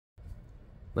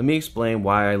Let me explain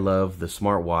why I love the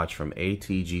smartwatch from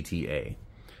A-TGTGA.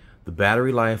 The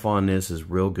battery life on this is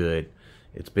real good.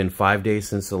 It's been 5 days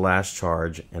since the last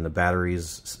charge and the battery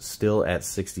is still at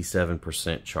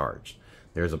 67% charged.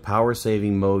 There's a power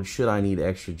saving mode should I need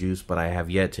extra juice, but I have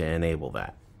yet to enable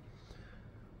that.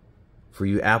 For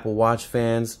you Apple Watch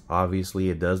fans, obviously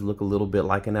it does look a little bit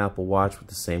like an Apple Watch with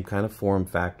the same kind of form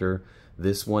factor.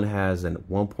 This one has a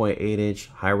 1.8-inch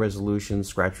high-resolution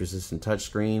scratch-resistant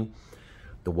touchscreen.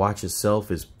 The watch itself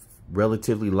is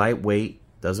relatively lightweight,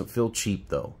 doesn't feel cheap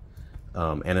though,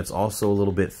 and it's also a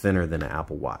little bit thinner than an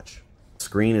Apple Watch. The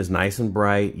screen is nice and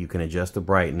bright. You can adjust the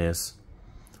brightness.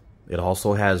 It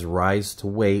also has rise to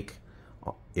wake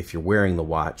if you're wearing the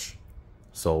watch.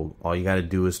 So all you got to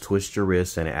do is twist your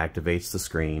wrist and it activates the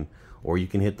screen, or you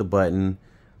can hit the button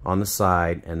on the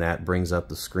side and that brings up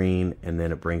the screen, and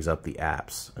then it brings up the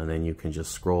apps, and then you can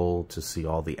just scroll to see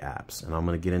all the apps, and I'm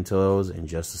going to get into those in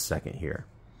just a second here.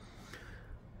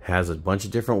 Has a bunch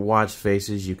of different watch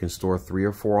faces. You can store 3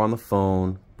 or 4 on the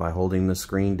phone by holding the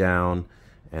screen down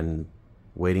and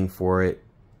waiting for it,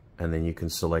 and then you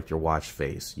can select your watch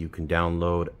face. You can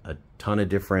download a ton of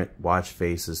different watch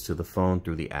faces to the phone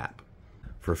through the app.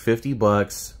 For 50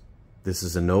 bucks, this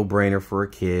is a no-brainer for a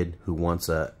kid who wants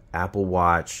a Apple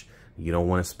Watch. You don't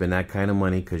want to spend that kind of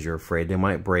money because you're afraid they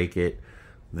might break it.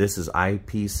 This is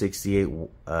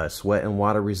IP68 sweat and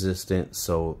water resistant,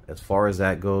 so as far as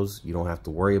that goes, you don't have to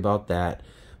worry about that.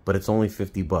 But it's only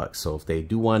 50 bucks, so if they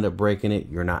do wind up breaking it,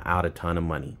 you're not out a ton of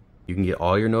money. You can get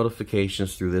all your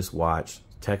notifications through this watch: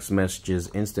 text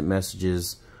messages, instant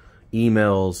messages,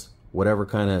 emails, whatever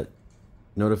kind of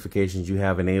notifications you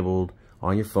have enabled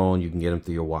on your phone, you can get them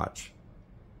through your watch.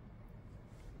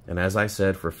 And as I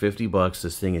said, for 50 bucks,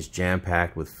 this thing is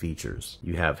jam-packed with features.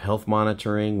 You have health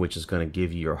monitoring, which is going to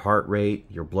give you your heart rate,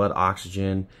 your blood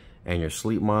oxygen, and your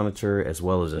sleep monitor, as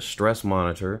well as a stress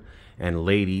monitor. And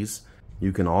ladies,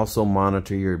 you can also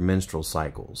monitor your menstrual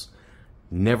cycles.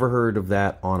 Never heard of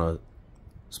that on a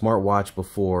smartwatch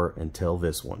before until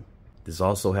this one. This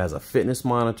also has a fitness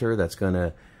monitor that's going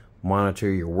to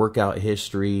monitor your workout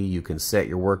history. You can set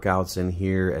your workouts in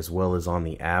here as well as on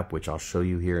the app, which I'll show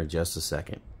you here in just a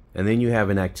second. And then you have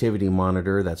an activity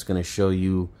monitor that's going to show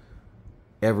you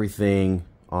everything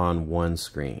on one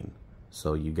screen.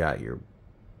 So you got your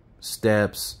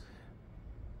steps.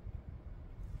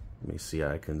 Let me see,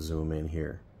 I can zoom in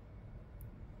here.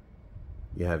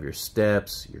 You have your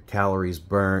steps, your calories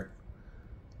burnt,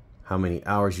 how many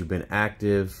hours you've been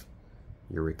active,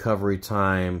 your recovery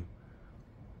time.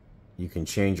 You can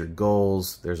change your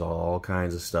goals. There's all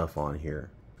kinds of stuff on here.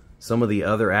 Some of the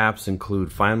other apps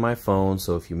include Find My Phone,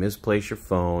 so if you misplace your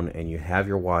phone and you have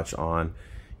your watch on,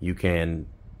 you can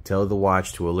tell the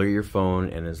watch to alert your phone,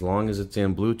 and as long as it's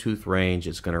in Bluetooth range,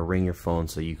 it's going to ring your phone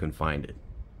so you can find it.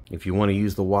 If you want to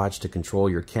use the watch to control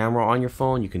your camera on your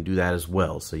phone, you can do that as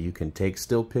well. So you can take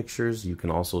still pictures. You can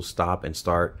also stop and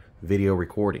start video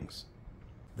recordings.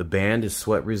 The band is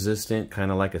sweat resistant,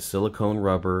 kind of like a silicone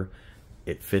rubber.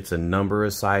 It fits a number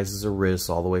of sizes of wrists,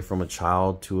 all the way from a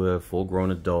child to a full-grown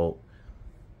adult.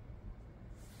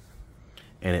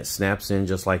 And it snaps in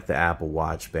just like the Apple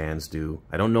Watch bands do.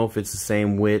 I don't know if it's the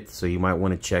same width, so you might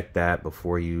want to check that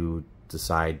before you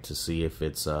decide to see if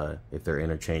it's if they're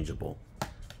interchangeable.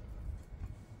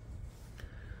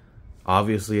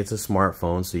 Obviously, it's a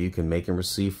smartphone, so you can make and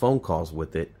receive phone calls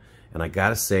with it. And I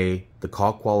gotta say, the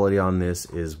call quality on this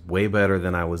is way better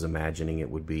than I was imagining it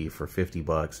would be for 50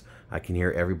 bucks. I can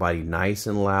hear everybody nice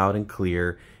and loud and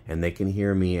clear, and they can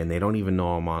hear me, and they don't even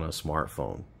know I'm on a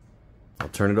smartphone. I'll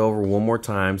turn it over one more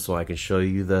time so I can show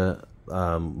you the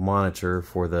monitor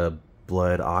for the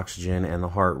blood oxygen and the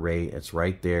heart rate. It's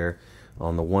right there.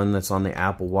 On the one that's on the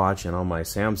Apple Watch and on my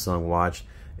Samsung watch,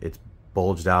 it's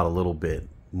bulged out a little bit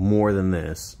more than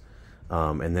this.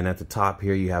 And then at the top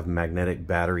here you have magnetic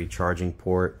battery charging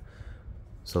port.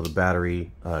 So the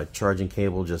battery charging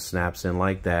cable just snaps in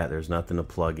like that. There's nothing to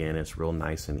plug in. It's real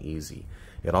nice and easy.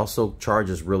 It also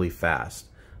charges really fast.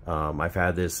 I've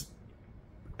had this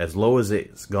as low as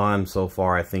it's gone so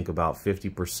far, I think about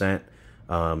 50%,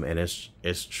 and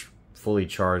it's fully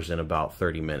charged in about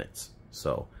 30 minutes.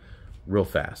 So real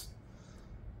fast.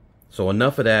 So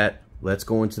enough of that. Let's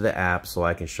go into the app so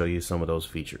I can show you some of those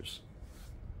features.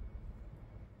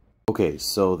 Okay,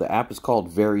 so the app is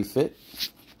called VeryFit.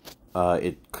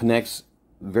 It connects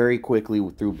very quickly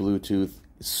through Bluetooth.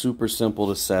 It's super simple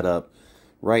to set up.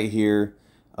 Right here,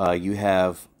 you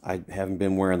have, I haven't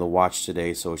been wearing the watch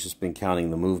today, so it's just been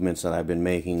counting the movements that I've been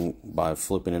making by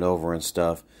flipping it over and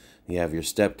stuff. You have your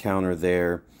step counter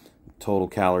there. Total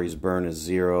calories burned is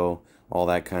 0. All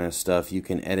that kind of stuff. You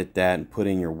can edit that and put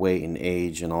in your weight and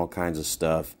age and all kinds of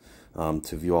stuff.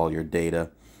 to view all your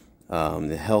data.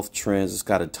 The health trends, it's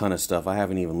got a ton of stuff. I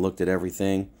haven't even looked at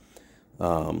everything.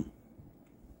 If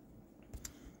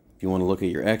you want to look at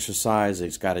your exercise,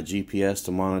 it's got a GPS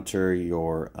to monitor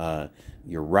your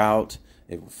route,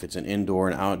 if it's an indoor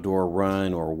and outdoor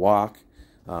run or walk.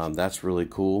 That's really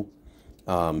cool.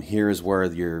 Here is where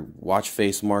your watch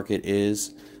face market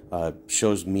is.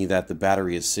 Shows me that the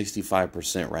battery is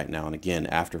 65% right now. And again,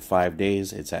 after 5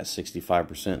 days, it's at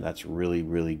 65%. That's really,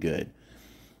 really good.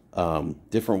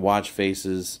 Different watch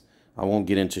faces. I won't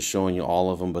get into showing you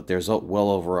all of them, but there's well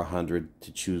over 100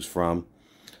 to choose from.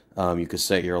 You could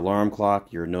set your alarm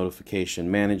clock, your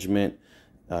notification management,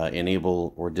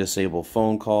 enable or disable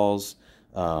phone calls,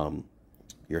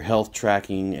 your health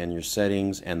tracking and your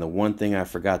settings. And the one thing I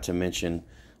forgot to mention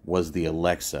was the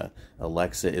Alexa.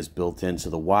 Alexa is built into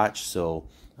the watch, so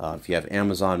if you have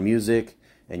Amazon Music,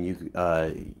 and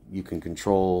you can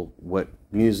control what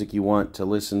music you want to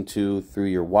listen to through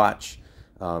your watch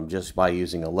just by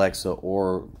using Alexa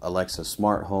or Alexa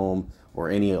Smart Home or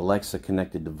any Alexa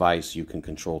connected device you can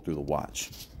control through the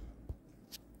watch.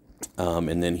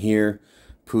 And then here,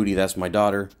 Pootie, that's my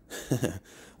daughter.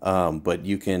 But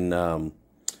you can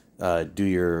do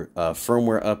your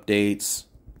firmware updates.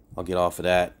 I'll get off of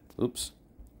that. Oops.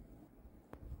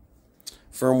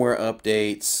 Firmware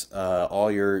updates,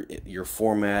 all your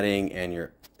formatting and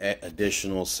your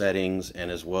additional settings,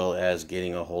 and as well as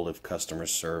getting a hold of customer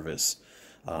service,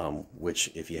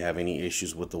 which if you have any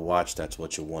issues with the watch, that's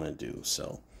what you want to do.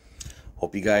 So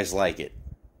hope you guys like it.